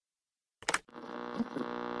The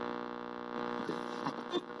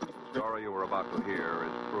story you were about to hear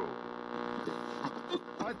is true.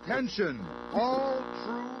 Attention, all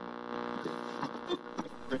true.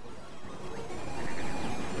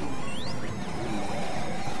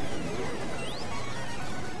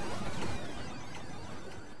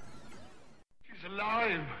 She's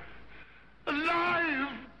alive! Alive!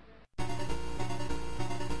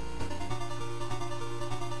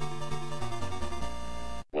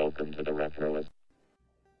 Welcome to the Retro.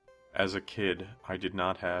 As a kid, I did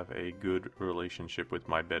not have a good relationship with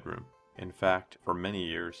my bedroom. In fact, for many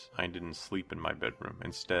years, I didn't sleep in my bedroom.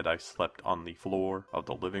 Instead, I slept on the floor of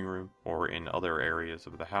the living room or in other areas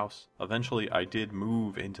of the house. Eventually, I did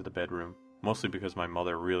move into the bedroom, mostly because my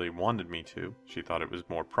mother really wanted me to. She thought it was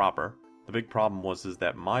more proper. The big problem was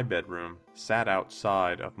that my bedroom sat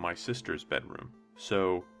outside of my sister's bedroom.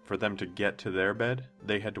 So, for them to get to their bed,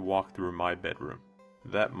 they had to walk through my bedroom.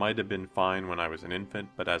 That might have been fine when I was an infant,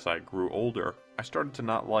 but as I grew older, I started to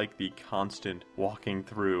not like the constant walking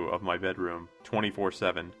through of my bedroom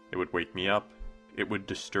 24/7. It would wake me up. It would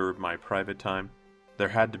disturb my private time. There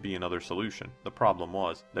had to be another solution. The problem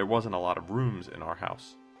was, there wasn't a lot of rooms in our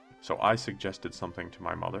house. So I suggested something to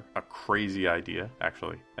my mother, a crazy idea,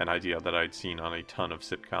 actually, an idea that I'd seen on a ton of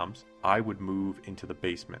sitcoms. I would move into the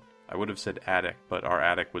basement. I would have said attic, but our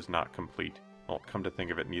attic was not complete. Well, come to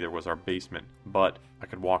think of it, neither was our basement, but I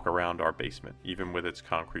could walk around our basement, even with its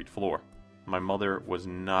concrete floor. My mother was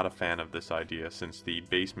not a fan of this idea since the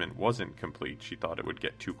basement wasn't complete. She thought it would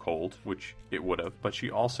get too cold, which it would have, but she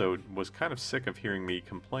also was kind of sick of hearing me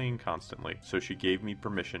complain constantly, so she gave me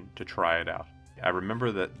permission to try it out. I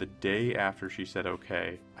remember that the day after she said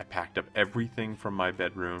okay, I packed up everything from my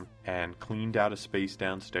bedroom and cleaned out a space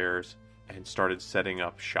downstairs and started setting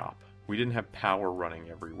up shop. We didn't have power running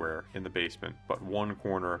everywhere in the basement, but one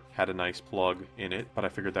corner had a nice plug in it, but I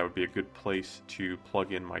figured that would be a good place to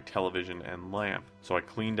plug in my television and lamp. So I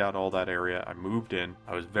cleaned out all that area, I moved in,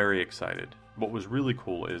 I was very excited. What was really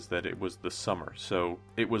cool is that it was the summer, so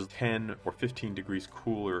it was 10 or 15 degrees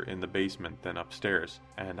cooler in the basement than upstairs,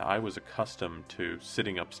 and I was accustomed to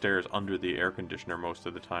sitting upstairs under the air conditioner most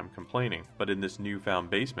of the time complaining, but in this newfound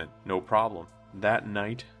basement, no problem. That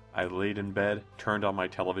night, I laid in bed, turned on my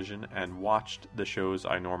television, and watched the shows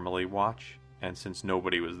I normally watch. And since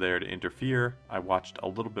nobody was there to interfere, I watched a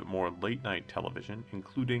little bit more late-night television,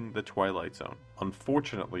 including The Twilight Zone.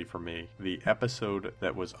 Unfortunately for me, the episode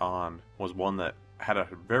that was on was one that had a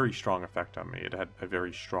very strong effect on me. It had a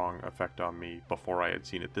very strong effect on me before I had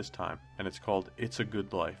seen it this time. And it's called It's a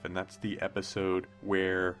Good Life. And that's the episode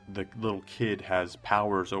where the little kid has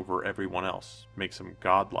powers over everyone else. Makes him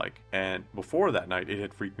godlike. And before that night, it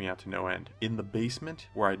had freaked me out to no end. In the basement,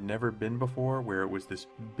 where I'd never been before, where it was this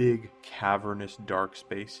big, cavernous, dark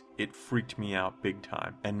space, it freaked me out big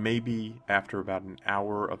time. And maybe after about an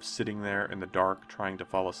hour of sitting there in the dark trying to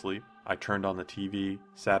fall asleep, I turned on the TV,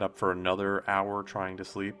 sat up for another hour trying to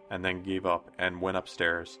sleep, and then gave up and went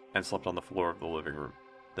upstairs and slept on the floor of the living room.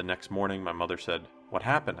 The next morning, my mother said, "What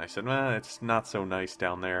happened?" I said, "It's not so nice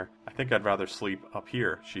down there. I think I'd rather sleep up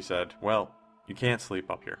here." She said, "Well, you can't sleep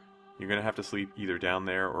up here. You're going to have to sleep either down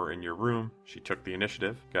there or in your room." She took the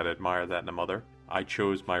initiative. Gotta admire that in a mother. I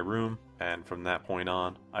chose my room, and from that point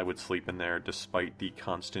on, I would sleep in there despite the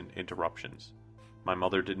constant interruptions. My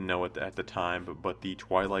mother didn't know it at the time, but The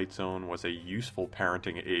Twilight Zone was a useful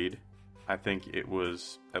parenting aid. I think it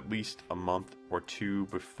was at least a month or two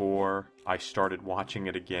before I started watching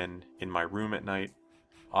it again in my room at night.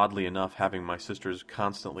 Oddly enough, having my sisters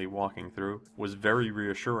constantly walking through was very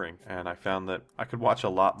reassuring, and I found that I could watch a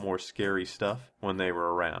lot more scary stuff when they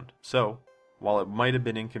were around. So, while it might have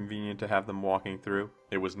been inconvenient to have them walking through,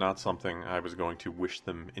 it was not something I was going to wish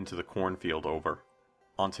them into the cornfield over.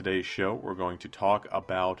 On today's show, we're going to talk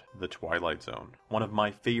about The Twilight Zone, one of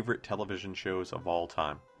my favorite television shows of all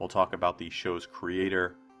time. We'll talk about the show's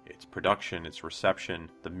creator, its production, its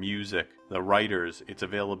reception, the music, the writers, its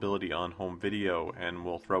availability on home video, and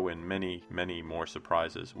we'll throw in many, many more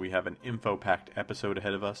surprises. We have an info-packed episode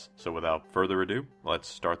ahead of us, so without further ado, let's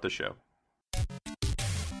start the show.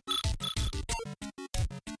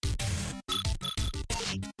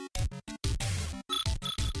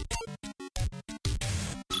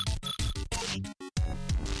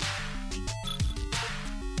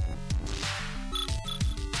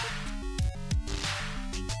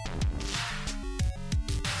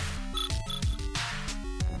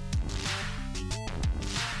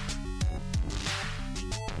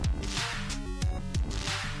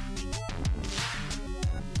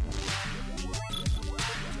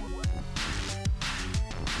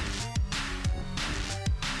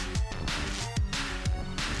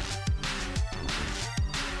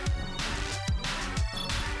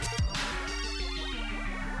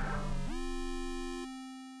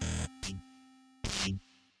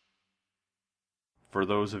 For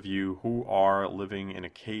those of you who are living in a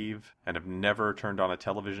cave and have never turned on a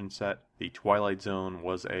television set, The Twilight Zone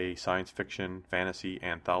was a science fiction, fantasy,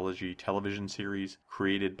 anthology television series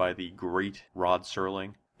created by the great Rod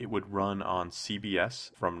Serling. It would run on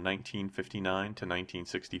CBS from 1959 to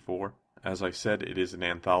 1964. As I said, it is an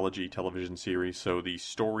anthology television series, so the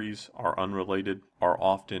stories are unrelated, are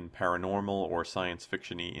often paranormal or science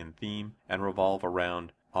fiction-y in theme, and revolve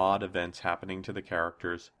around odd events happening to the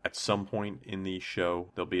characters. At some point in the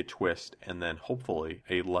show, there'll be a twist, and then hopefully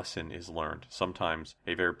a lesson is learned, sometimes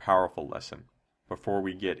a very powerful lesson. Before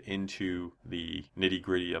we get into the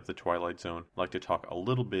nitty-gritty of The Twilight Zone, I'd like to talk a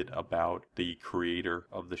little bit about the creator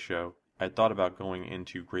of the show. I thought about going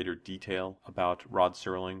into greater detail about Rod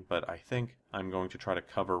Serling, but I think I'm going to try to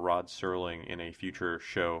cover Rod Serling in a future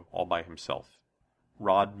show all by himself.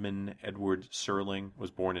 Rodman Edward Serling was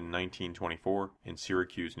born in 1924 in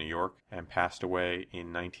Syracuse, New York, and passed away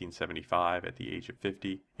in 1975 at the age of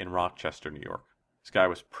 50 in Rochester, New York. This guy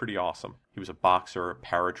was pretty awesome. He was a boxer,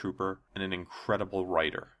 paratrooper, and an incredible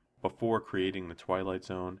writer. Before creating The Twilight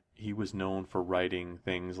Zone, he was known for writing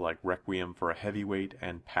things like Requiem for a Heavyweight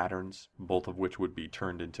and Patterns, both of which would be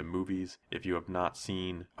turned into movies. If you have not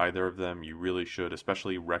seen either of them, you really should,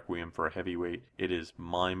 especially Requiem for a Heavyweight. It is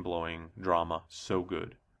mind-blowing drama, so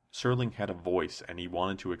good. Serling had a voice, and he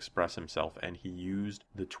wanted to express himself, and he used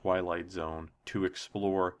The Twilight Zone to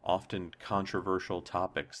explore often controversial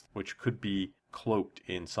topics, which could be cloaked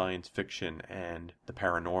in science fiction and the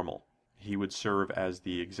paranormal. He would serve as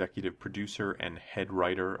the executive producer and head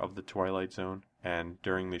writer of The Twilight Zone, and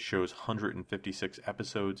during the show's 156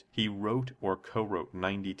 episodes, he wrote or co-wrote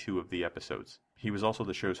 92 of the episodes. He was also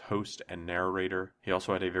the show's host and narrator. He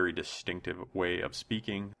also had a very distinctive way of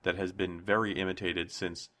speaking that has been very imitated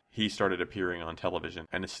since he started appearing on television,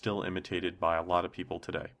 and is still imitated by a lot of people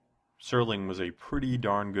today. Serling was a pretty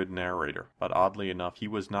darn good narrator, but oddly enough, he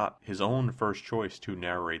was not his own first choice to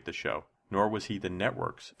narrate the show. Nor was he the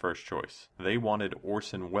network's first choice. They wanted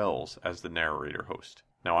Orson Welles as the narrator-host.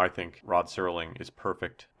 Now, I think Rod Serling is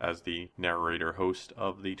perfect as the narrator-host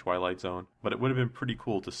of The Twilight Zone, but it would have been pretty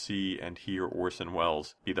cool to see and hear Orson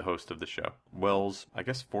Welles be the host of the show. Welles, I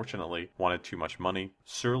guess fortunately, wanted too much money.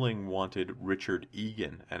 Serling wanted Richard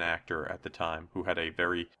Egan, an actor at the time, who had a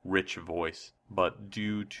very rich voice. But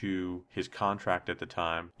due to his contract at the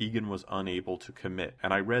time, Egan was unable to commit.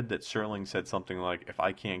 And I read that Serling said something like, if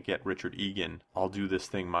I can't get Richard Egan, I'll do this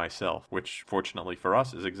thing myself, which fortunately for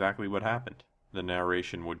us is exactly what happened. The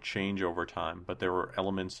narration would change over time, but there were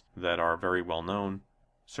elements that are very well known.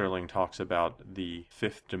 Serling talks about the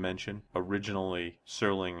fifth dimension. Originally,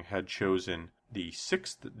 Serling had chosen the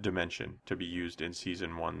sixth dimension to be used in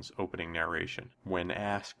Season 1's opening narration. When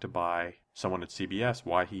asked by someone at CBS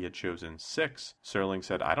why he had chosen 6, Serling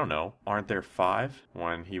said, I don't know, aren't there 5?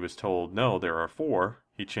 When he was told, no, there are 4,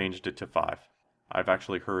 he changed it to 5. I've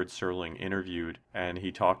actually heard Serling interviewed, and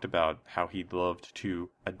he talked about how he loved to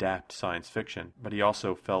adapt science fiction, but he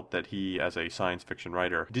also felt that he, as a science fiction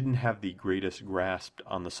writer, didn't have the greatest grasp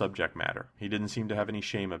on the subject matter. He didn't seem to have any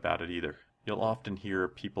shame about it either. You'll often hear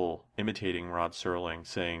people imitating Rod Serling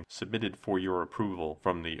saying, submitted for your approval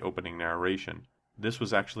from the opening narration. This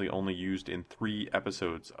was actually only used in 3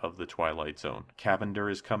 episodes of The Twilight Zone. Cavender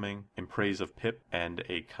is Coming, In Praise of Pip, and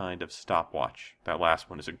A Kind of Stopwatch. That last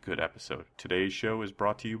one is a good episode. Today's show is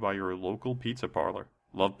brought to you by your local pizza parlor.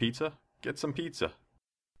 Love pizza? Get some pizza.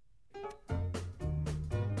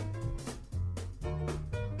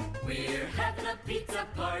 We're having a pizza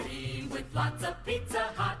party with lots of pizza,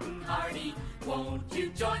 hot and hearty. Won't you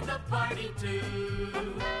join the party too?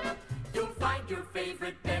 You'll find your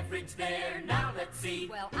favorite beverage there. Now let's see.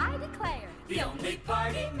 Well, I declare, The only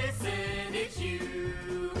party missing is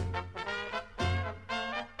you.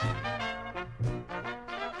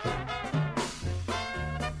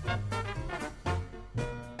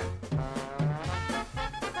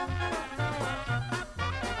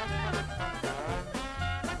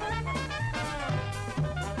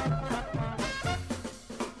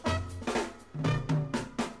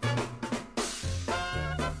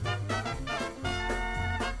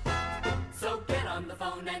 So get on the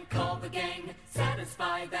phone and call the gang.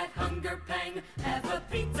 Satisfy that hunger pang. Have a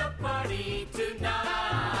pizza party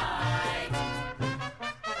tonight.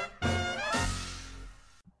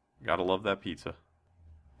 Gotta love that pizza.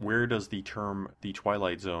 Where does the term The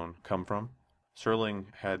Twilight Zone come from? Serling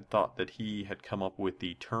had thought that he had come up with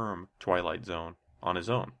the term Twilight Zone on his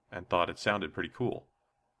own, and thought it sounded pretty cool.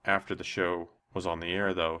 After the show was on the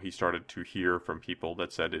air, though, he started to hear from people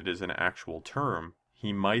that said it is an actual term.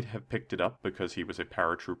 He might have picked it up because he was a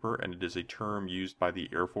paratrooper, and it is a term used by the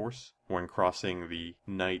Air Force. When crossing the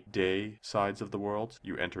night-day sides of the world,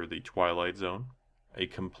 you enter the Twilight Zone. A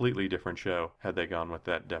completely different show had they gone with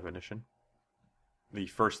that definition. The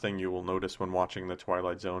first thing you will notice when watching The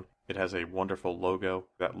Twilight Zone, it has a wonderful logo.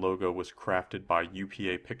 That logo was crafted by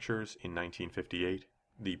UPA Pictures in 1958.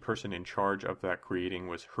 The person in charge of that creating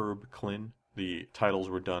was Herb Klin. The titles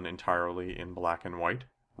were done entirely in black and white.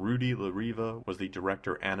 Rudy LaRiva was the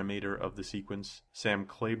director-animator of the sequence. Sam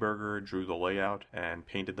Klayberger drew the layout and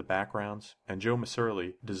painted the backgrounds. And Joe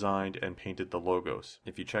Maserli designed and painted the logos.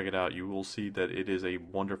 If you check it out, you will see that it is a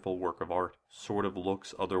wonderful work of art. Sort of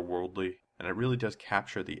looks otherworldly, and it really does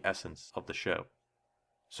capture the essence of the show.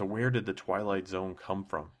 So where did The Twilight Zone come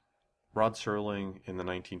from? Rod Serling in the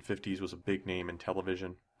 1950s was a big name in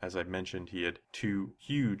television. As I mentioned, he had 2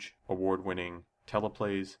 huge award-winning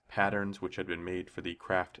teleplays, Patterns, which had been made for the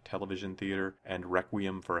Kraft Television Theater, and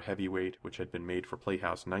Requiem for a Heavyweight, which had been made for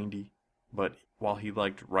Playhouse 90. But while he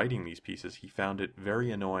liked writing these pieces, he found it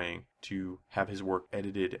very annoying to have his work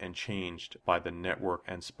edited and changed by the network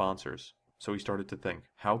and sponsors. So he started to think,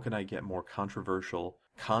 how can I get more controversial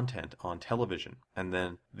content on television? And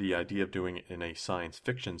then the idea of doing it in a science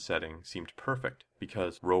fiction setting seemed perfect,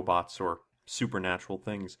 because robots or supernatural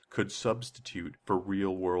things could substitute for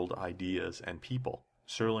real-world ideas and people.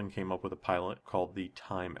 Serling came up with a pilot called The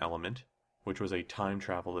Time Element, which was a time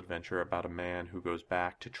travel adventure about a man who goes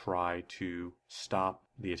back to try to stop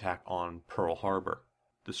the attack on Pearl Harbor.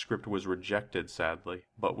 The script was rejected, sadly,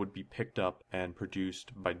 but would be picked up and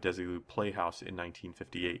produced by Desilu Playhouse in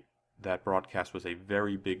 1958. That broadcast was a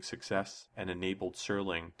very big success and enabled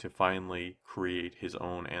Serling to finally create his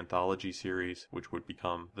own anthology series, which would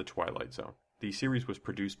become The Twilight Zone. The series was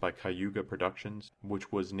produced by Cayuga Productions,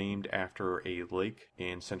 which was named after a lake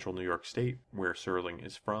in central New York State, where Serling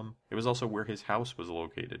is from. It was also where his house was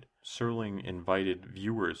located. Serling invited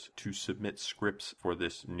viewers to submit scripts for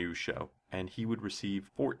this new show, and he would receive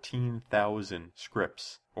 14,000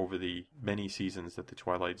 scripts over the many seasons that The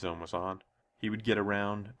Twilight Zone was on. He would get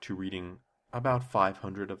around to reading about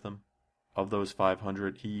 500 of them. Of those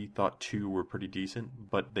 500, he thought 2 were pretty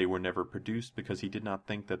decent, but they were never produced because he did not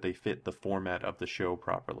think that they fit the format of the show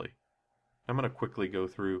properly. I'm going to quickly go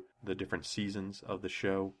through the different seasons of the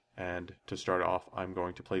show, and to start off, I'm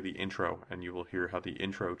going to play the intro, and you will hear how the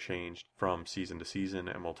intro changed from season to season,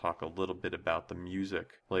 and we'll talk a little bit about the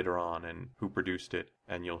music later on and who produced it,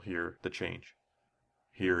 and you'll hear the change.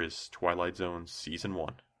 Here is Twilight Zone Season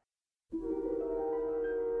 1.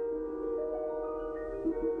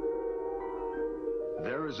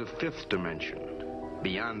 There is a 5th dimension,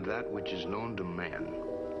 beyond that which is known to man.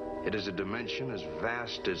 It is a dimension as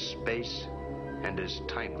vast as space and as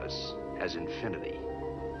timeless as infinity.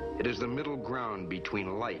 It is the middle ground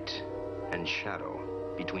between light and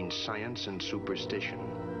shadow, between science and superstition,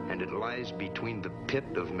 and it lies between the pit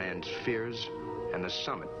of man's fears and the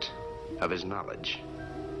summit of his knowledge.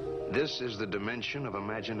 This is the dimension of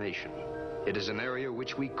imagination. It is an area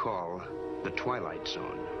which we call the Twilight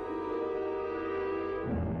Zone.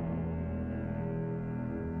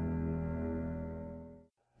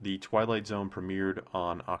 The Twilight Zone premiered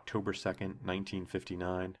on October 2nd,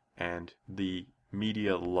 1959, and the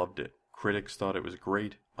media loved it. Critics thought it was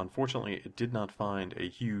great. Unfortunately, it did not find a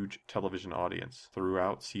huge television audience.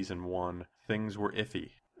 Throughout Season 1, things were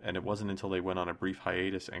iffy, and it wasn't until they went on a brief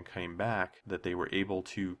hiatus and came back that they were able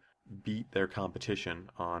to beat their competition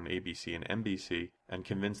on ABC and NBC and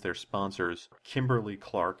convince their sponsors,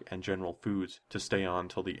 Kimberly-Clark and General Foods, to stay on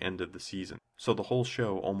till the end of the season. So the whole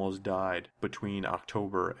show almost died between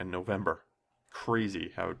October and November.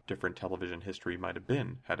 Crazy how different television history might have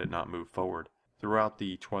been had it not moved forward. Throughout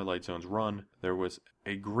the Twilight Zone's run, there was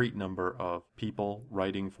a great number of people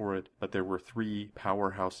writing for it, but there were 3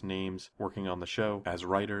 powerhouse names working on the show as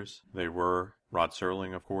writers. They were Rod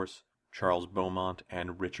Serling, of course, Charles Beaumont,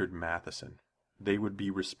 and Richard Matheson. They would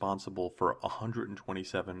be responsible for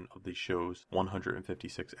 127 of the show's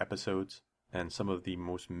 156 episodes, and some of the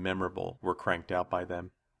most memorable were cranked out by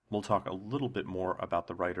them. We'll talk a little bit more about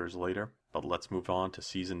the writers later, but let's move on to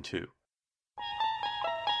Season 2.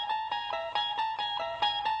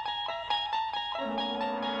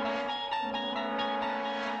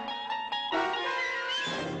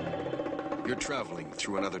 You're traveling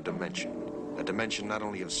through another dimension. A dimension not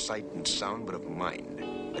only of sight and sound, but of mind.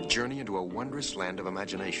 A journey into a wondrous land of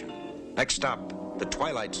imagination. Next stop, the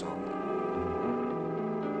Twilight Zone.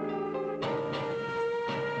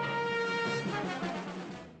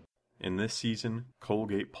 In this season,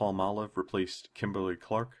 Colgate-Palmolive replaced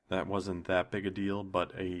Kimberly-Clark. That wasn't that big a deal,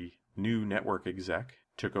 but a new network exec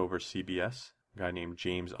took over CBS, a guy named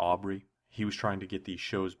James Aubrey. He was trying to get the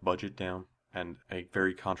show's budget down, and a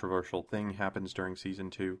very controversial thing happens during Season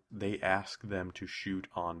 2. They ask them to shoot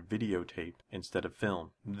on videotape instead of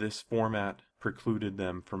film. This format precluded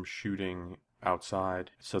them from shooting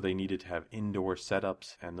outside, so they needed to have indoor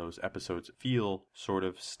setups, and those episodes feel sort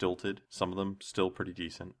of stilted. Some of them still pretty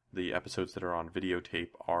decent. The episodes that are on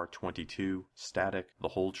videotape are 22, Static, The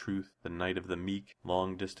Whole Truth, The Night of the Meek,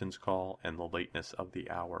 Long Distance Call, and The Lateness of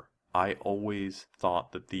the Hour. I always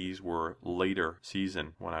thought that these were later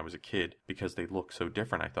season when I was a kid because they look so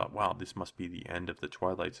different. I thought, wow, this must be the end of the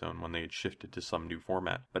Twilight Zone when they had shifted to some new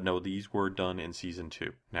format. But no, these were done in season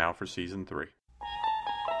 2. Now for season 3.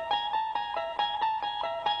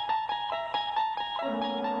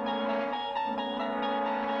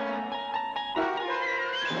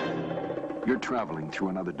 You're traveling through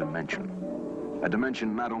another dimension. A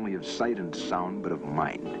dimension not only of sight and sound, but of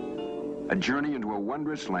mind. A journey into a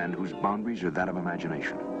wondrous land whose boundaries are that of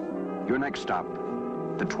imagination. Your next stop,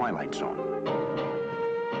 the Twilight Zone.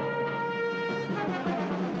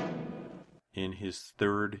 In his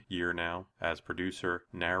 3rd year now as producer,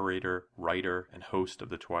 narrator, writer, and host of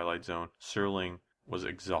The Twilight Zone, Serling was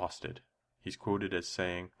exhausted. He's quoted as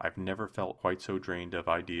saying, "I've never felt quite so drained of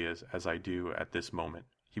ideas as I do at this moment."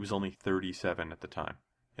 He was only 37 at the time.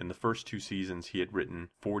 In the first 2 seasons, he had written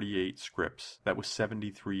 48 scripts. That was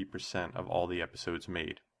 73% of all the episodes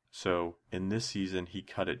made. So, in this season, he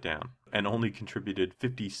cut it down and only contributed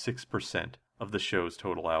 56% of the show's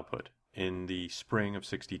total output. In the spring of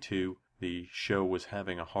 '62, the show was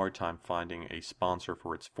having a hard time finding a sponsor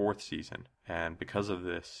for its 4th season, and because of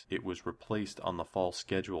this, it was replaced on the fall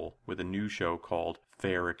schedule with a new show called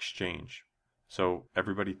Fair Exchange. So,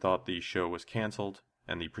 everybody thought the show was canceled,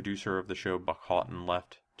 and the producer of the show, Buck Houghton,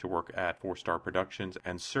 left to work at 4 Star Productions,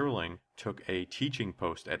 and Serling took a teaching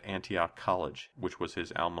post at Antioch College, which was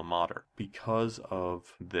his alma mater. Because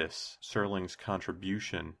of this, Serling's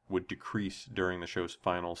contribution would decrease during the show's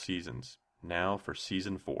final seasons. Now for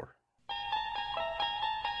season 4.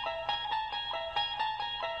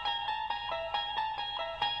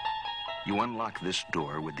 You unlock this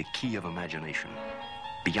door with the key of imagination.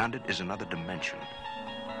 Beyond it is another dimension.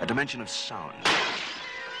 A dimension of sound.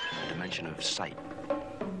 A dimension of sight.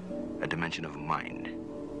 A dimension of mind.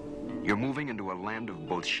 You're moving into a land of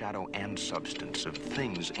both shadow and substance, of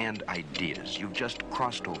things and ideas. You've just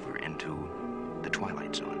crossed over into the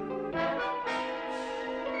Twilight Zone.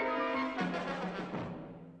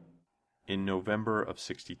 In November of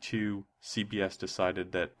 '62, CBS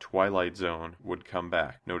decided that Twilight Zone would come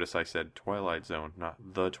back. Notice I said Twilight Zone, not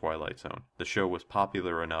The Twilight Zone. The show was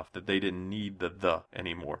popular enough that they didn't need the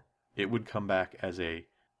anymore. It would come back as a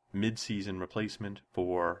mid-season replacement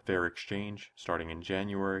for Fair Exchange starting in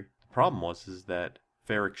January. The problem was that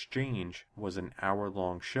Fair Exchange was an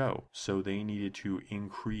hour-long show, so they needed to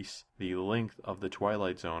increase the length of the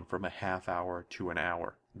Twilight Zone from a half hour to an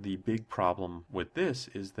hour. The big problem with this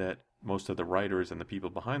is that most of the writers and the people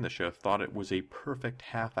behind the show thought it was a perfect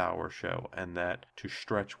half-hour show, and that to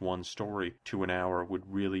stretch one story to an hour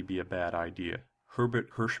would really be a bad idea. Herbert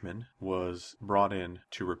Hirschman was brought in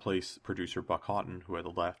to replace producer Buck Houghton, who had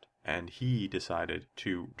left, and he decided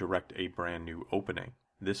to direct a brand new opening.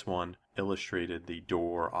 This one illustrated the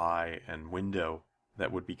door, eye, and window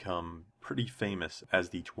that would become pretty famous as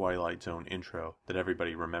the Twilight Zone intro that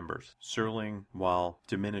everybody remembers. Serling, while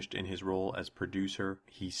diminished in his role as producer,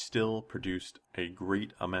 he still produced a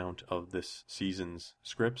great amount of this season's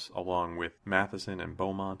scripts, along with Matheson and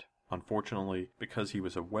Beaumont. Unfortunately, because he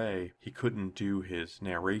was away, he couldn't do his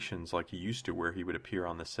narrations like he used to, where he would appear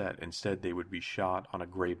on the set. Instead, they would be shot on a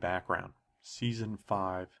gray background. Season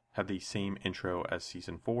 5 had the same intro as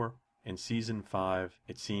Season 4. In Season 5,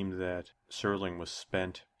 it seemed that Serling was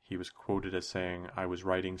spent. He was quoted as saying, "I was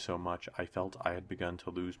writing so much, I felt I had begun to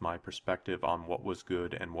lose my perspective on what was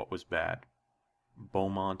good and what was bad."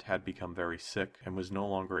 Beaumont had become very sick and was no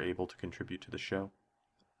longer able to contribute to the show.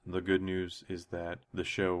 The good news is that the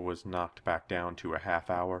show was knocked back down to a half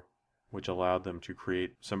hour, which allowed them to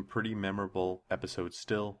create some pretty memorable episodes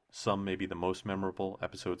still. Some maybe the most memorable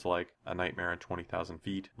episodes like A Nightmare on 20,000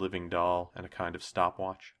 Feet, Living Doll, and A Kind of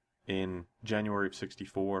Stopwatch. In January of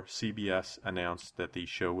 '64, CBS announced that the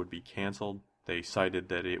show would be canceled. They cited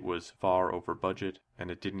that it was far over budget and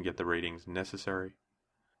it didn't get the ratings necessary.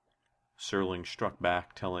 Serling struck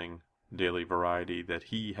back, telling Daily Variety that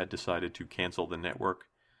he had decided to cancel the network.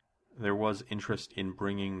 There was interest in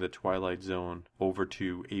bringing the Twilight Zone over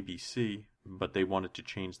to ABC, but they wanted to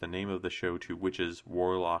change the name of the show to Witches,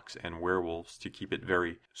 Warlocks, and Werewolves to keep it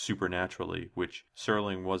very supernaturally, which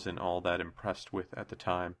Serling wasn't all that impressed with at the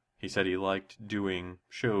time. He said he liked doing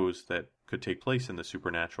shows that could take place in the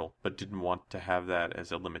supernatural, but didn't want to have that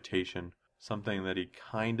as a limitation, something that he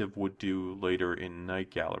kind of would do later in Night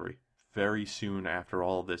Gallery. very soon after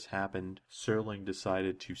all of this happened, Serling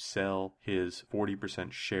decided to sell his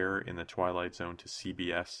 40% share in The Twilight Zone to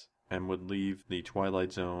CBS and would leave The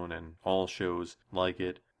Twilight Zone and all shows like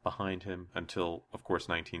it behind him until, of course,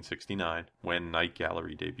 1969, when Night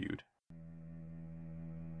Gallery debuted.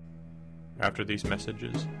 After these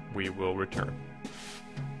messages, we will return.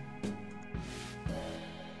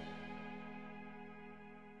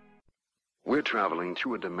 We're traveling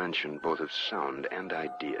through a dimension both of sound and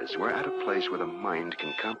ideas. We're at a place where the mind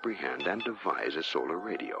can comprehend and devise a solar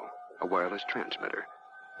radio, a wireless transmitter,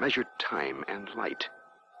 measure time and light.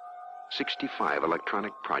 65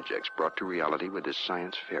 electronic projects brought to reality with this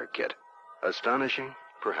science fair kit. Astonishing?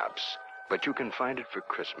 Perhaps. But you can find it for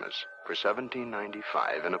Christmas for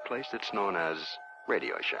 $17.95 in a place that's known as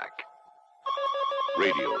Radio Shack.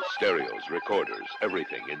 Radios, stereos, recorders,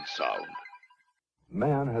 everything in sound.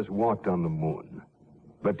 Man has walked on the moon.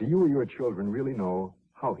 But do you or your children really know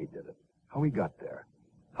how he did it? How he got there?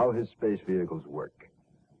 How his space vehicles work?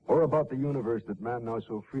 Or about the universe that man now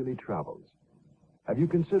so freely travels? Have you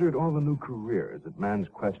considered all the new careers that man's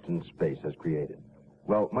quest in space has created?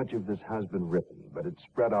 Well, much of this has been written, but it's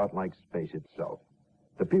spread out like space itself.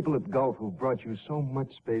 The people at Gulf who brought you so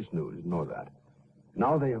much space news know that.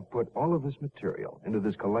 Now they have put all of this material into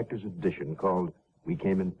this collector's edition called We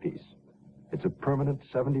Came in Peace. It's a permanent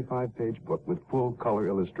 75-page book with full-color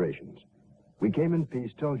illustrations. We Came in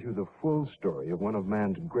Peace tells you the full story of one of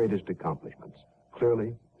man's greatest accomplishments.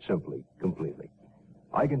 Clearly, simply, completely.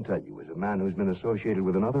 I can tell you, as a man who's been associated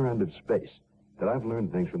with another end of space, that I've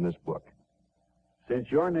learned things from this book.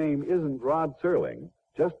 Since your name isn't Rod Serling,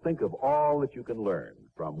 just think of all that you can learn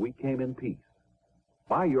from We Came in Peace.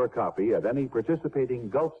 Buy your copy at any participating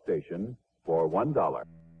Gulf station for $1.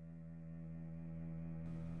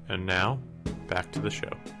 And now, back to the show.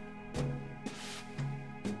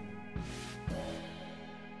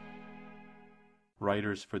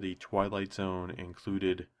 Writers for The Twilight Zone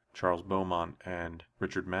included Charles Beaumont and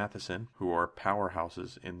Richard Matheson, who are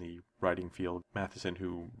powerhouses in the writing field. Matheson,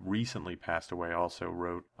 who recently passed away, also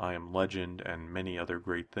wrote I Am Legend and many other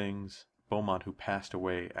great things. Beaumont, who passed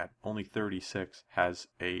away at only 36, has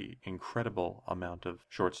an incredible amount of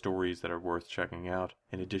short stories that are worth checking out.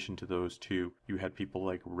 In addition to those two, you had people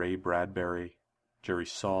like Ray Bradbury, Jerry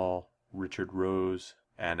Saul, Richard Rose,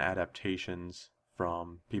 and adaptations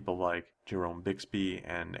from people like Jerome Bixby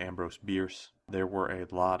and Ambrose Bierce. There were a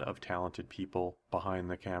lot of talented people behind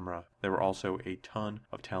the camera. There were also a ton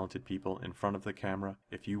of talented people in front of the camera.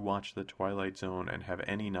 If you watch The Twilight Zone and have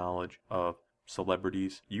any knowledge of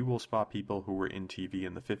celebrities, you will spot people who were in TV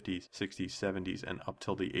in the 50s, 60s, 70s, and up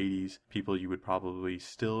till the 80s. People you would probably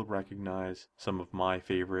still recognize. Some of my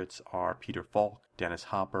favorites are Peter Falk, Dennis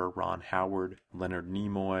Hopper, Ron Howard, Leonard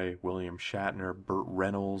Nimoy, William Shatner, Burt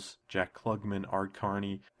Reynolds, Jack Klugman, Art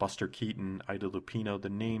Carney, Buster Keaton, Ida Lupino. The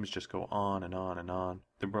names just go on and on and on.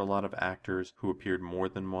 There were a lot of actors who appeared more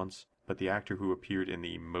than once, but the actor who appeared in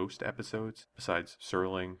the most episodes, besides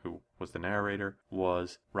Serling, who was the narrator,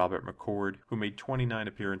 was Robert McCord, who made 29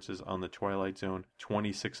 appearances on The Twilight Zone.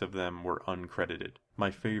 26 of them were uncredited.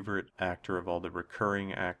 My favorite actor of all the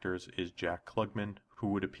recurring actors is Jack Klugman, who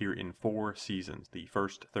would appear in 4 seasons, the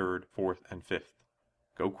 1st, 3rd, 4th, and 5th.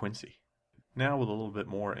 Go Quincy. Now, with a little bit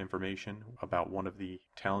more information about one of the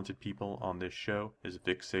talented people on this show is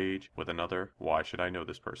Vic Sage with another Why Should I Know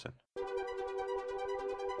This Person?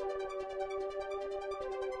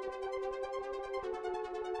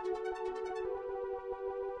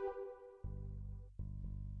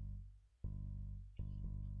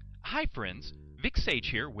 Hi friends, Vic Sage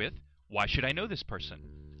here with Why Should I Know This Person?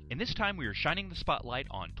 And this time we are shining the spotlight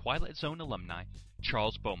on Twilight Zone alumni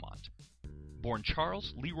Charles Beaumont. Born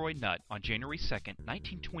Charles Leroy Nutt on January 2nd,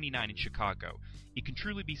 1929 in Chicago, it can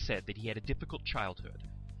truly be said that he had a difficult childhood.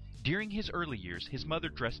 During his early years, his mother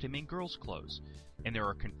dressed him in girls' clothes, and there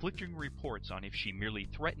are conflicting reports on if she merely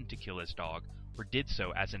threatened to kill his dog or did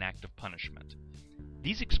so as an act of punishment.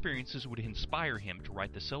 These experiences would inspire him to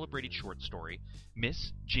write the celebrated short story,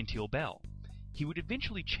 Miss Gentile Belle. He would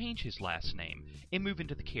eventually change his last name and move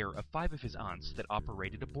into the care of 5 of his aunts that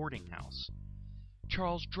operated a boarding house.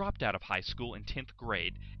 Charles dropped out of high school in 10th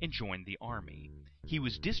grade and joined the Army. He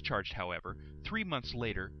was discharged, however, 3 months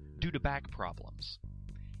later due to back problems.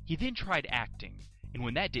 He then tried acting, and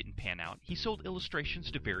when that didn't pan out, he sold illustrations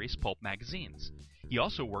to various pulp magazines. He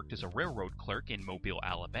also worked as a railroad clerk in Mobile,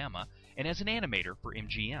 Alabama, and as an animator for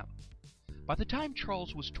MGM. By the time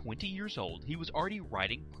Charles was 20 years old, he was already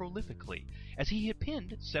writing prolifically, as he had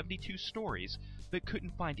penned 72 stories but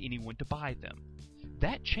couldn't find anyone to buy them.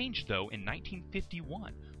 That changed, though, in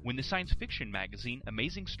 1951, when the science fiction magazine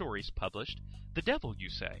Amazing Stories published The Devil, You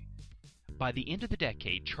Say. By the end of the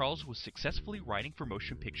decade, Charles was successfully writing for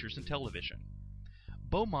motion pictures and television.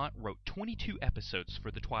 Beaumont wrote 22 episodes for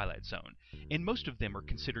The Twilight Zone, and most of them are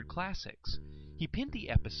considered classics. He penned the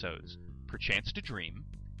episodes Perchance to Dream,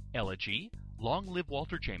 Elegy, Long Live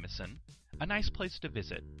Walter Jameson, A Nice Place to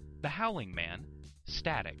Visit, The Howling Man,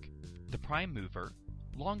 Static, The Prime Mover,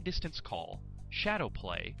 Long Distance Call, Shadow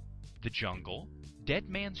Play, The Jungle, Dead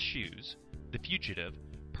Man's Shoes, The Fugitive,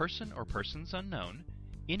 Person or Persons Unknown,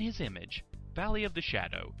 In His Image, Valley of the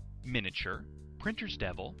Shadow, Miniature, Printer's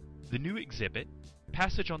Devil, The New Exhibit,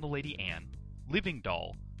 Passage on the Lady Anne, Living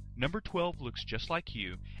Doll, Number 12 Looks Just Like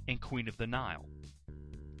You, and Queen of the Nile.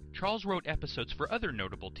 Charles wrote episodes for other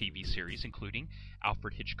notable TV series including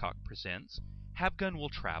Alfred Hitchcock Presents, Have Gun Will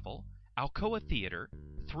Travel, Alcoa Theater,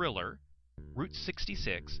 Thriller, Route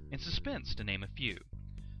 66, and Suspense, to name a few.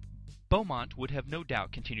 Beaumont would have no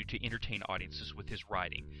doubt continued to entertain audiences with his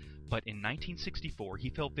writing, but in 1964 he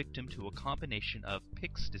fell victim to a combination of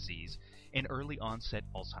Pick's disease and early onset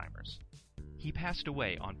Alzheimer's. He passed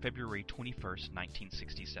away on February 21,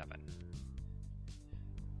 1967.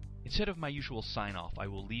 Instead of my usual sign-off, I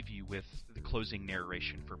will leave you with the closing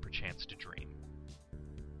narration for Perchance to Dream.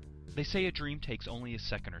 They say a dream takes only a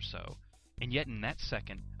second or so, and yet in that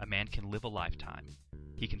second a man can live a lifetime.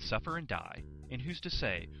 He can suffer and die, and who's to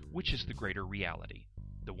say which is the greater reality,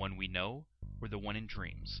 the one we know or the one in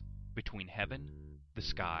dreams, between heaven, the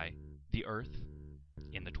sky, the earth,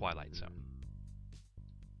 in the Twilight Zone.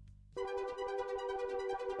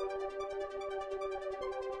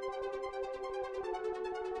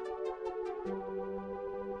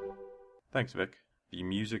 Thanks, Vic. The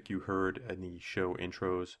music you heard in the show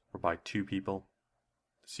intros were by two people.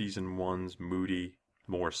 Season 1's moody,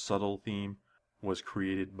 more subtle theme was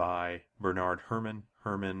created by Bernard Herrmann.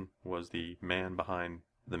 Herrmann was the man behind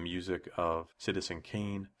the music of Citizen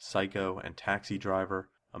Kane, Psycho, and Taxi Driver.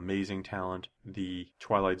 Amazing talent. The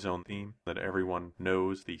Twilight Zone theme that everyone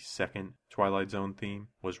knows, the second Twilight Zone theme,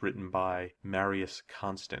 was written by Marius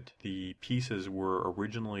Constant. The pieces were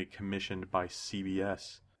originally commissioned by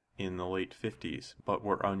CBS in the late 50s, but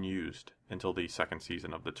were unused until the second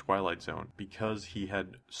season of The Twilight Zone. Because he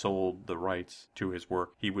had sold the rights to his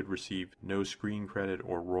work, he would receive no screen credit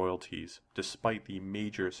or royalties, despite the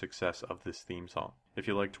major success of this theme song. If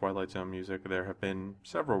you like Twilight Zone music, there have been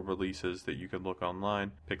several releases that you can look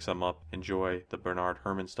online, pick some up, enjoy. The Bernard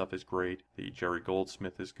Herrmann stuff is great, the Jerry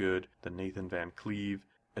Goldsmith is good, the Nathan Van Cleve.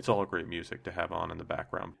 It's all great music to have on in the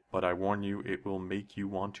background, but I warn you, it will make you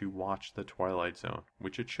want to watch The Twilight Zone,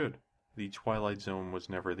 which it should. The Twilight Zone was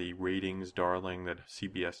never the ratings darling that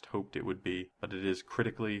CBS hoped it would be, but it is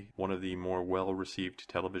critically one of the more well-received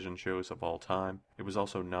television shows of all time. It was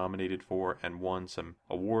also nominated for and won some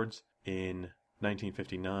awards. In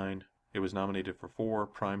 1959, it was nominated for 4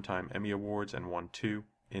 Primetime Emmy Awards and won 2.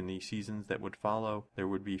 In the seasons that would follow, there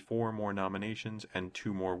would be 4 more nominations and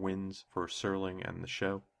 2 more wins for Serling and the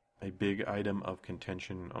show. A big item of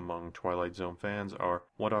contention among Twilight Zone fans are,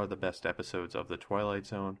 what are the best episodes of The Twilight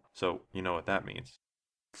Zone? So, you know what that means.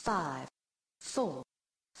 5, 4,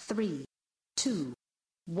 3, 2,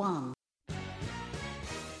 1.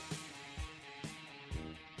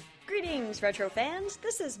 Greetings, retro fans!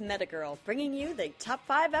 This is Metagirl, bringing you the top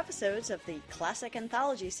 5 episodes of the classic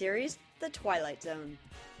anthology series, The Twilight Zone.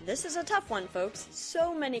 This is a tough one, folks.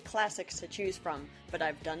 So many classics to choose from, but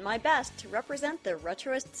I've done my best to represent the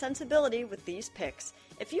retroist sensibility with these picks.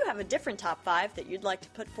 If you have a different top 5 that you'd like to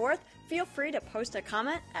put forth, feel free to post a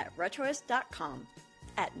comment at retroist.com.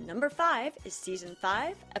 At number 5 is Season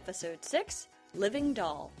 5, Episode 6, Living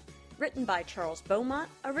Doll. Written by Charles Beaumont,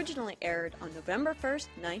 originally aired on November 1st,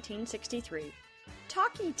 1963.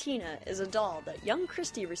 Talkie Tina is a doll that young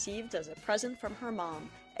Christy received as a present from her mom,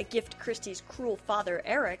 a gift Christy's cruel father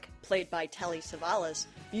Eric, played by Telly Savalas,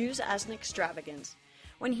 views as an extravagance.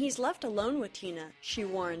 When he's left alone with Tina, she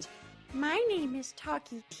warns, "My name is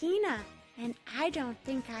Talkie Tina, and I don't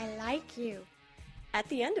think I like you." At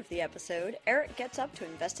the end of the episode, Eric gets up to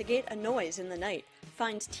investigate a noise in the night,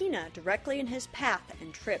 finds Tina directly in his path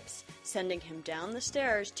and trips, sending him down the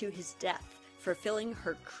stairs to his death, fulfilling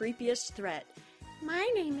her creepiest threat. "My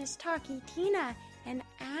name is Talkie Tina, and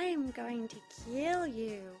I'm going to kill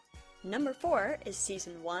you." Number 4 is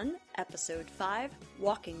Season 1, Episode 5,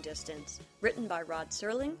 Walking Distance, written by Rod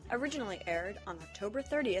Serling, originally aired on October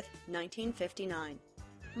 30th, 1959.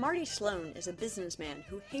 Marty Sloan is a businessman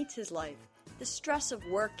who hates his life. The stress of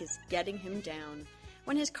work is getting him down.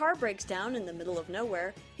 When his car breaks down in the middle of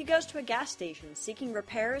nowhere, he goes to a gas station seeking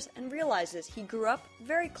repairs and realizes he grew up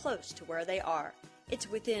very close to where they are. It's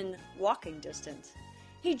within walking distance.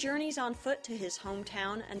 He journeys on foot to his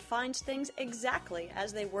hometown and finds things exactly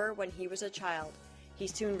as they were when he was a child. He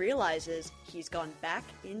soon realizes he's gone back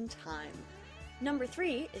in time. Number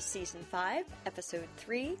 3 is Season 5, Episode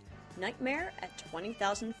 3, Nightmare at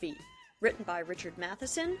 20,000 Feet. Written by Richard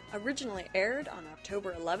Matheson, originally aired on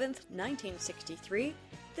October 11th, 1963,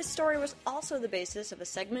 this story was also the basis of a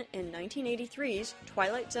segment in 1983's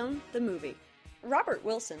Twilight Zone, the movie. Robert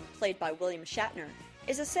Wilson, played by William Shatner,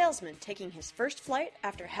 is a salesman taking his first flight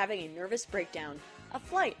after having a nervous breakdown, a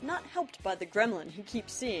flight not helped by the gremlin he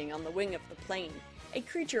keeps seeing on the wing of the plane, a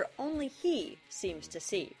creature only he seems to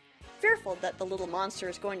see. Fearful that the little monster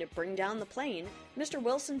is going to bring down the plane, Mr.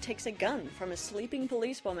 Wilson takes a gun from a sleeping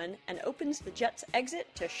policewoman and opens the jet's exit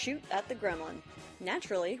to shoot at the gremlin.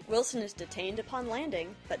 Naturally, Wilson is detained upon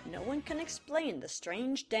landing, but no one can explain the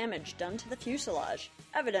strange damage done to the fuselage,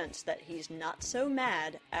 evidence that he's not so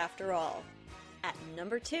mad after all. At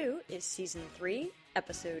number 2 is Season 3,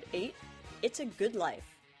 Episode 8, It's a Good Life.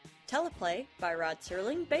 Teleplay by Rod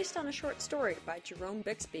Serling, based on a short story by Jerome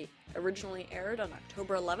Bixby, originally aired on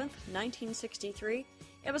October 11th, 1963.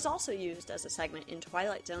 It was also used as a segment in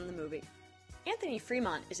Twilight Zone, the movie. Anthony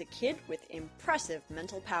Fremont is a kid with impressive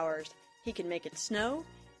mental powers. He can make it snow,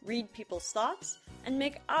 read people's thoughts, and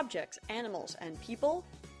make objects, animals, and people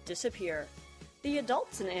disappear. The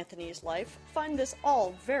adults in Anthony's life find this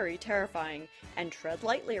all very terrifying and tread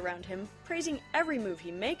lightly around him, praising every move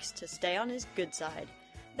he makes to stay on his good side.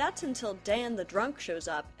 That's until Dan the drunk shows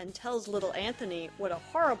up and tells little Anthony what a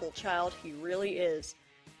horrible child he really is.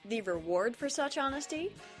 The reward for such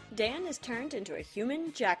honesty? Dan is turned into a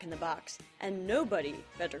human jack-in-the-box, and nobody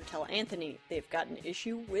better tell Anthony they've got an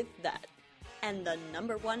issue with that. And the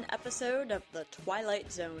number 1 episode of The Twilight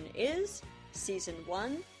Zone is Season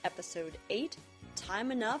 1, Episode 8, Time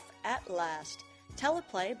Enough at Last.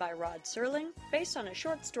 Teleplay by Rod Serling, based on a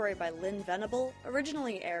short story by Lynn Venable,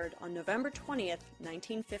 originally aired on November 20th,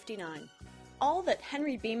 1959. All that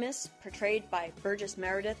Henry Bemis, portrayed by Burgess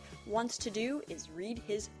Meredith, wants to do is read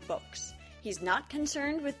his books. He's not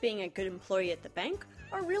concerned with being a good employee at the bank,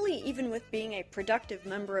 or really even with being a productive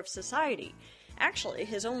member of society. Actually,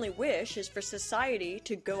 his only wish is for society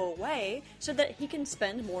to go away so that he can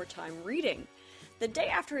spend more time reading. The day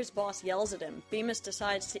after his boss yells at him, Bemis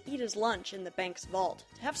decides to eat his lunch in the bank's vault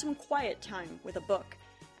to have some quiet time with a book.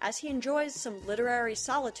 As he enjoys some literary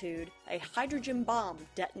solitude, a hydrogen bomb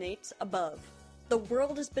detonates above. The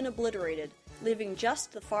world has been obliterated, leaving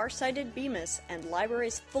just the far-sighted Bemis and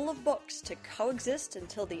libraries full of books to coexist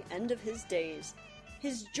until the end of his days.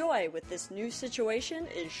 His joy with this new situation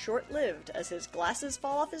is short-lived as his glasses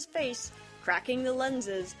fall off his face, cracking the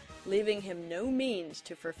lenses, leaving him no means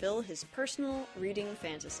to fulfill his personal reading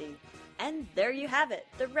fantasy. And there you have it,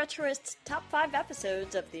 the Retroist's top 5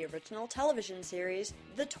 episodes of the original television series,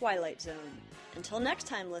 The Twilight Zone. Until next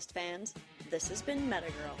time, List fans, this has been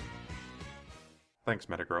Metagirl. Thanks,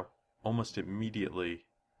 Metagirl. Almost immediately,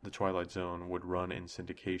 The Twilight Zone would run in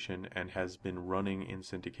syndication and has been running in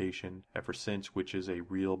syndication ever since, which is a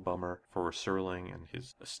real bummer for Serling and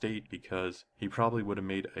his estate because he probably would have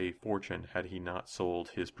made a fortune had he not sold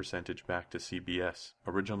his percentage back to CBS.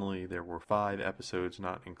 Originally, there were 5 episodes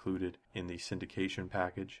not included in the syndication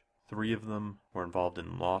package. 3 of them were involved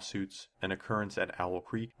in lawsuits, an occurrence at Owl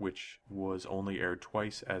Creek, which was only aired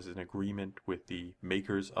twice as an agreement with the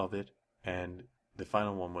makers of it, and the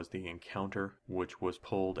final one was The Encounter, which was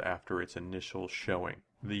pulled after its initial showing.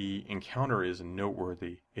 The Encounter is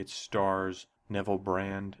noteworthy. It stars Neville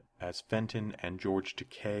Brand as Fenton and George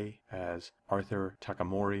Takei as Arthur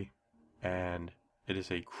Takamori, and it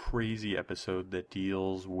is a crazy episode that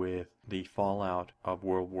deals with the fallout of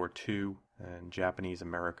World War II and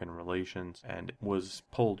Japanese-American relations, and was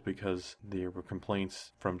pulled because there were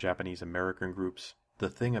complaints from Japanese-American groups. The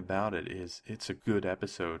thing about it is, it's a good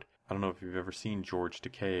episode. I don't know if you've ever seen George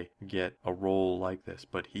Takei get a role like this,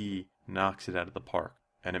 but he knocks it out of the park.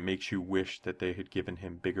 And it makes you wish that they had given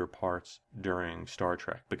him bigger parts during Star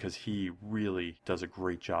Trek, because he really does a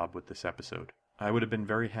great job with this episode. I would have been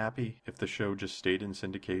very happy if the show just stayed in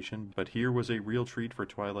syndication, but here was a real treat for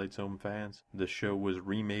Twilight Zone fans. The show was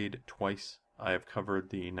remade twice. I have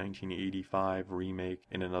covered the 1985 remake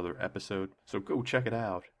in another episode, so go check it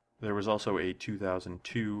out. There was also a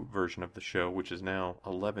 2002 version of the show, which is now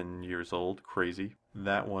 11 years old. Crazy.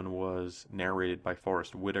 That one was narrated by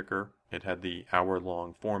Forrest Whitaker. It had the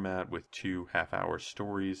hour-long format with 2 half-hour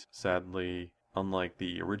stories. Sadly, unlike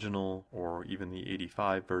the original or even the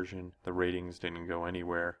 85 version, the ratings didn't go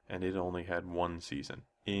anywhere, and it only had 1 season.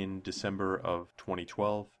 In December of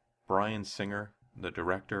 2012, Bryan Singer, the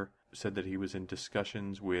director, said that he was in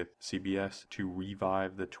discussions with CBS to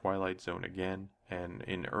revive The Twilight Zone again, and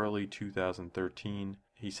in early 2013,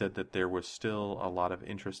 he said that there was still a lot of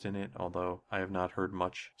interest in it, although I have not heard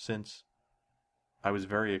much since. I was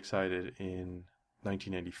very excited in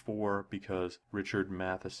 1994 because Richard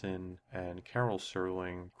Matheson and Carol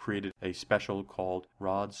Serling created a special called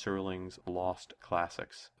Rod Serling's Lost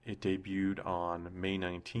Classics. It debuted on May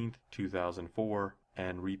 19th, 2004,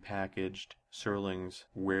 and repackaged Serling's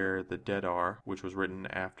Where the Dead Are, which was written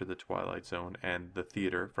after The Twilight Zone, and The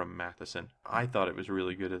Theater from Matheson. I thought it was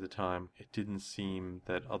really good at the time. It didn't seem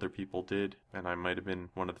that other people did, and I might have been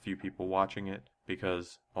one of the few people watching it,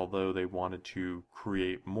 because although they wanted to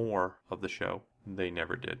create more of the show, they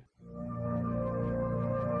never did.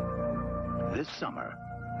 This summer,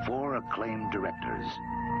 4 acclaimed directors,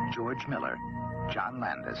 George Miller, John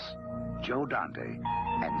Landis, Joe Dante,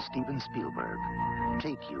 and Steven Spielberg,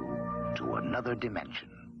 take you to another dimension.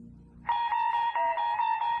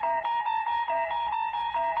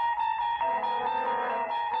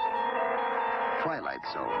 Twilight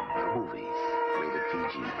Zone, the movie, rated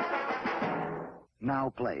PG.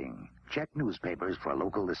 Now playing. Check newspapers for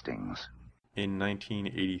local listings. In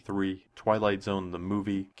 1983, Twilight Zone the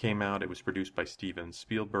movie came out. It was produced by Steven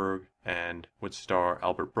Spielberg and would star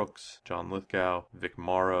Albert Brooks, John Lithgow, Vic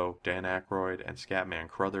Morrow, Dan Aykroyd, and Scatman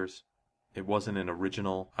Crothers. It wasn't an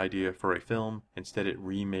original idea for a film. Instead, it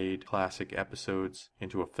remade classic episodes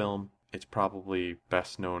into a film. It's probably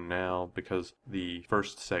best known now because the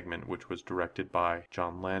first segment, which was directed by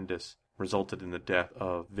John Landis, resulted in the death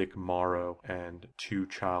of Vic Morrow and 2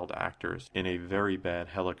 child actors in a very bad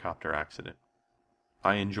helicopter accident.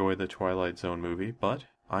 I enjoy the Twilight Zone movie, but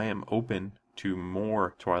I am open to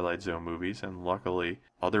more Twilight Zone movies, and luckily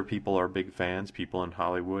other people are big fans, people in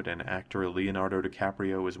Hollywood, and actor Leonardo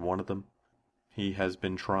DiCaprio is one of them. He has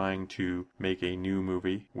been trying to make a new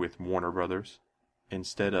movie with Warner Brothers.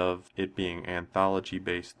 Instead of it being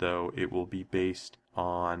anthology-based, though, it will be based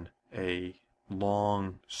on a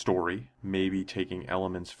long story, maybe taking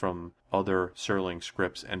elements from other Serling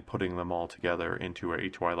scripts and putting them all together into a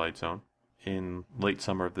Twilight Zone. In late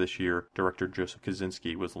summer of this year, director Joseph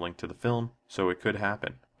Kosinski was linked to the film, so it could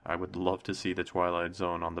happen. I would love to see the Twilight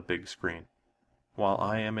Zone on the big screen. While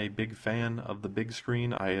I am a big fan of the big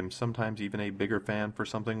screen, I am sometimes even a bigger fan for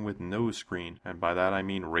something with no screen, and by that I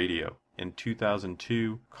mean radio. In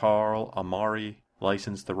 2002, Carl Amari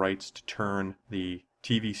licensed the rights to turn the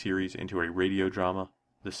TV series into a radio drama.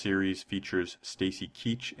 The series features Stacy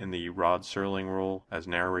Keach in the Rod Serling role as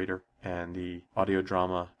narrator, and the audio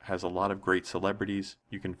drama has a lot of great celebrities.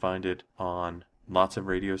 You can find it on lots of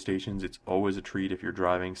radio stations. It's always a treat if you're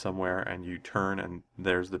driving somewhere and you turn and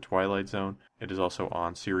there's the Twilight Zone. It is also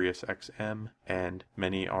on Sirius XM, and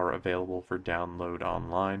many are available for download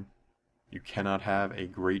online. You cannot have a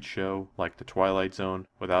great show like The Twilight Zone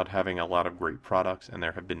without having a lot of great products, and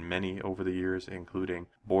there have been many over the years, including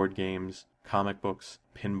board games, comic books,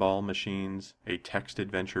 pinball machines, a text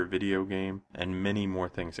adventure video game, and many more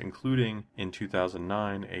things, including in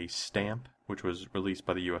 2009 a stamp, which was released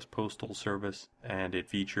by the U.S. Postal Service, and it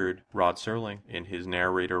featured Rod Serling in his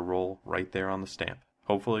narrator role right there on the stamp.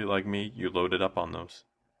 Hopefully, like me, you loaded up on those.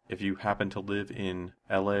 If you happen to live in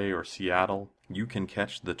LA or Seattle, you can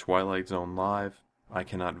catch the Twilight Zone live. I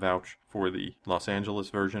cannot vouch for the Los Angeles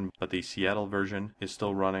version, but the Seattle version is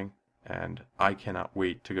still running, and I cannot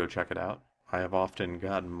wait to go check it out. I have often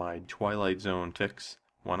gotten my Twilight Zone fix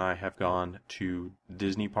when I have gone to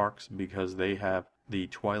Disney parks because they have the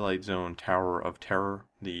Twilight Zone Tower of Terror.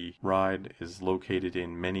 The ride is located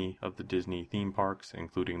in many of the Disney theme parks,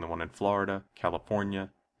 including the one in Florida, California,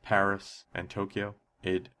 Paris, and Tokyo.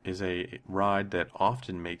 It is a ride that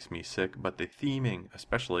often makes me sick, but the theming,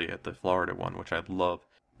 especially at the Florida one, which I love,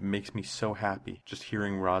 makes me so happy. Just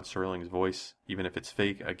hearing Rod Serling's voice, even if it's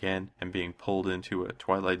fake again, and being pulled into a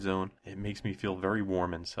Twilight Zone, it makes me feel very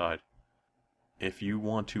warm inside. If you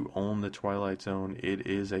want to own the Twilight Zone, it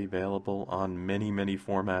is available on many, many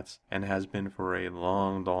formats and has been for a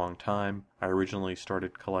long, long time. I originally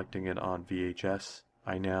started collecting it on VHS.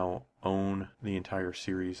 I now own the entire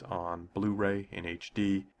series on Blu-ray in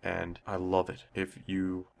HD, and I love it. If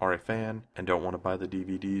you are a fan and don't want to buy the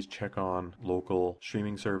DVDs, check on local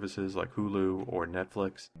streaming services like Hulu or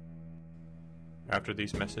Netflix. After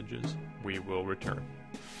these messages, we will return.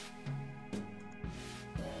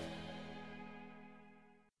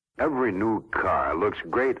 Every new car looks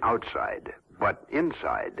great outside, but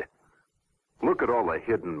inside, look at all the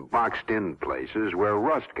hidden, boxed-in places where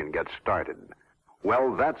rust can get started.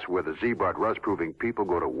 Well, that's where the Z-Bart rust-proofing people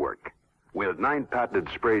go to work. With 9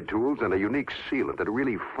 patented spray tools and a unique sealant that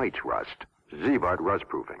really fights rust. Z-Bart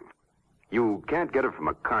rust-proofing. You can't get it from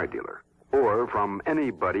a car dealer or from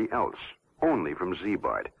anybody else, only from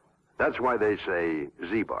Z-Bart. That's why they say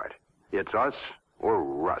Z-Bart. It's us or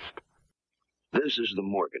rust. This is the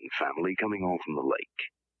Morgan family coming home from the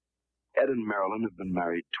lake. Ed and Marilyn have been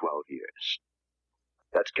married 12 years.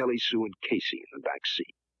 That's Kelly Sue and Casey in the back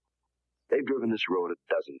seat. They've driven this road a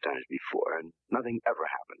dozen times before, and nothing ever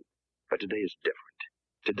happened. But today is different.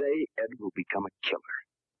 Today, Ed will become a killer.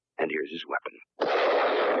 And here's his weapon.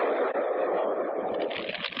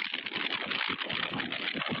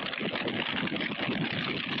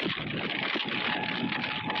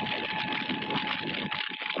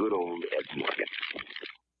 Good old Ed Morgan.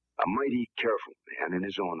 A mighty careful man in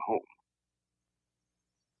his own home.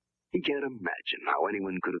 He can't imagine how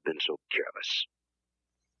anyone could have been so careless.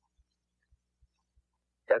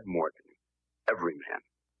 Ed Morgan, everyman.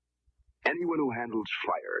 Anyone who handles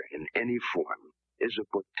fire in any form is a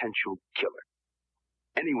potential killer.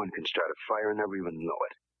 Anyone can start a fire and never even know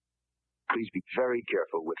it. Please be very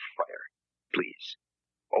careful with fire. Please.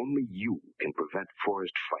 Only you can prevent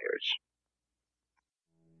forest fires.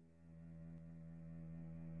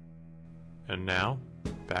 And now,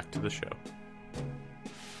 back to the show.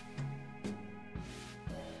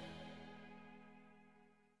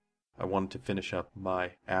 I wanted to finish up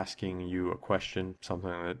by asking you a question, something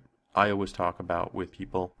that I always talk about with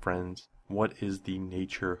people, friends. What is the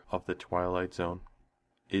nature of the Twilight Zone?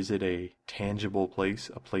 Is it a tangible place,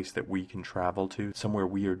 a place that we can travel to, somewhere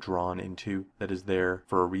we are drawn into that is there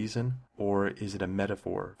for a reason? Or is it a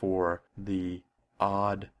metaphor for the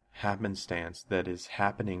odd happenstance that is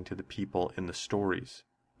happening to the people in the stories?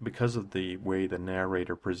 Because of the way the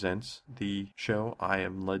narrator presents the show, I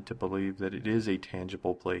am led to believe that it is a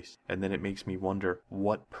tangible place, and then it makes me wonder,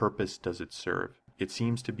 what purpose does it serve? It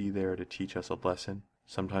seems to be there to teach us a lesson.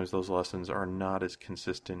 Sometimes those lessons are not as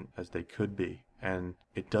consistent as they could be, and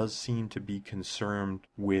it does seem to be concerned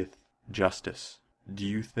with justice. Do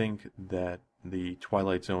you think that the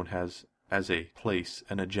Twilight Zone has, as a place,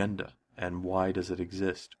 an agenda? And why does it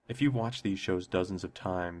exist? If you've watched these shows dozens of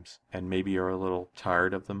times and maybe are a little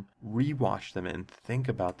tired of them, rewatch them and think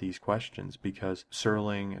about these questions, because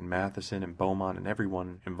Serling and Matheson and Beaumont and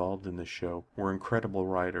everyone involved in this show were incredible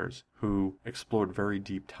writers who explored very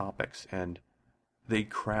deep topics, and they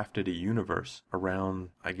crafted a universe around,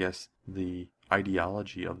 I guess, the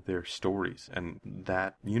ideology of their stories, and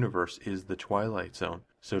that universe is the Twilight Zone.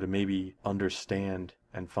 So to maybe understand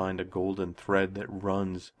and find a golden thread that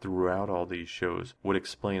runs throughout all these shows would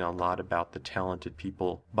explain a lot about the talented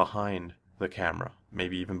people behind the camera,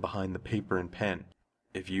 maybe even behind the paper and pen.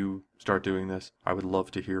 If you start doing this, I would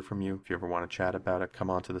love to hear from you. If you ever want to chat about it, come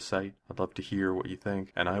onto the site. I'd love to hear what you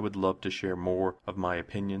think, and I would love to share more of my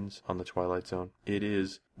opinions on the Twilight Zone. It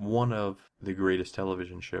is one of the greatest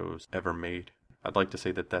television shows ever made. I'd like to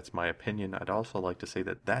say that that's my opinion. I'd also like to say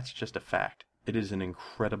that that's just a fact. It is an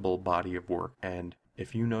incredible body of work, and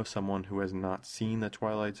if you know someone who has not seen the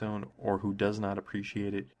Twilight Zone or who does not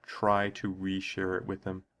appreciate it, try to reshare it with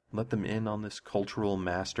them. Let them in on this cultural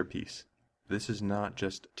masterpiece. This is not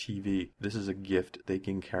just TV. This is a gift they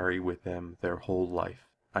can carry with them their whole life.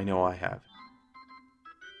 I know I have.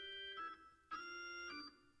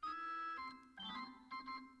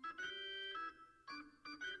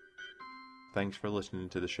 Thanks for listening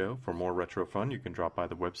to the show. For more retro fun, you can drop by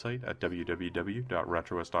the website at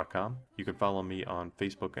www.retroist.com. You can follow me on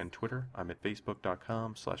Facebook and Twitter. I'm at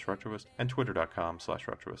facebook.com/retroist and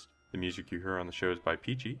twitter.com/retroist. The music you hear on the show is by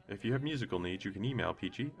Peachy. If you have musical needs, you can email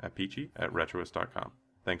peachy@retroist.com.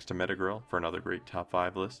 Thanks to Metagirl for another great top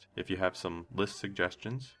 5 list. If you have some list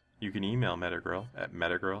suggestions, you can email Metagirl at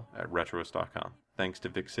metagirl@retroist.com. Thanks to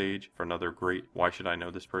Vic Sage for another great Why Should I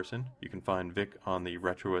Know This Person? You can find Vic on the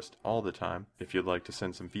Retroist all the time. If you'd like to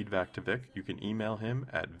send some feedback to Vic, you can email him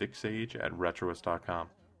at vicsage@retroist.com.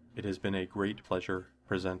 It has been a great pleasure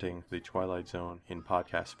presenting the Twilight Zone in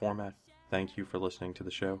podcast format. Thank you for listening to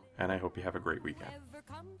the show, and I hope you have a great weekend.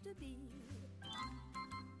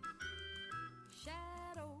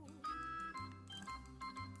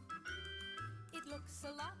 It looks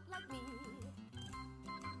a lot like me.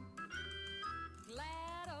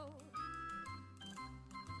 Glad-o.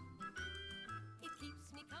 It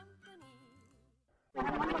keeps me company. I'm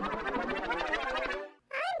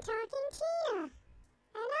talking Tina,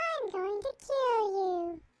 and I'm going to kill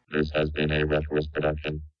you. This has been a Retroist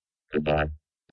production. Goodbye.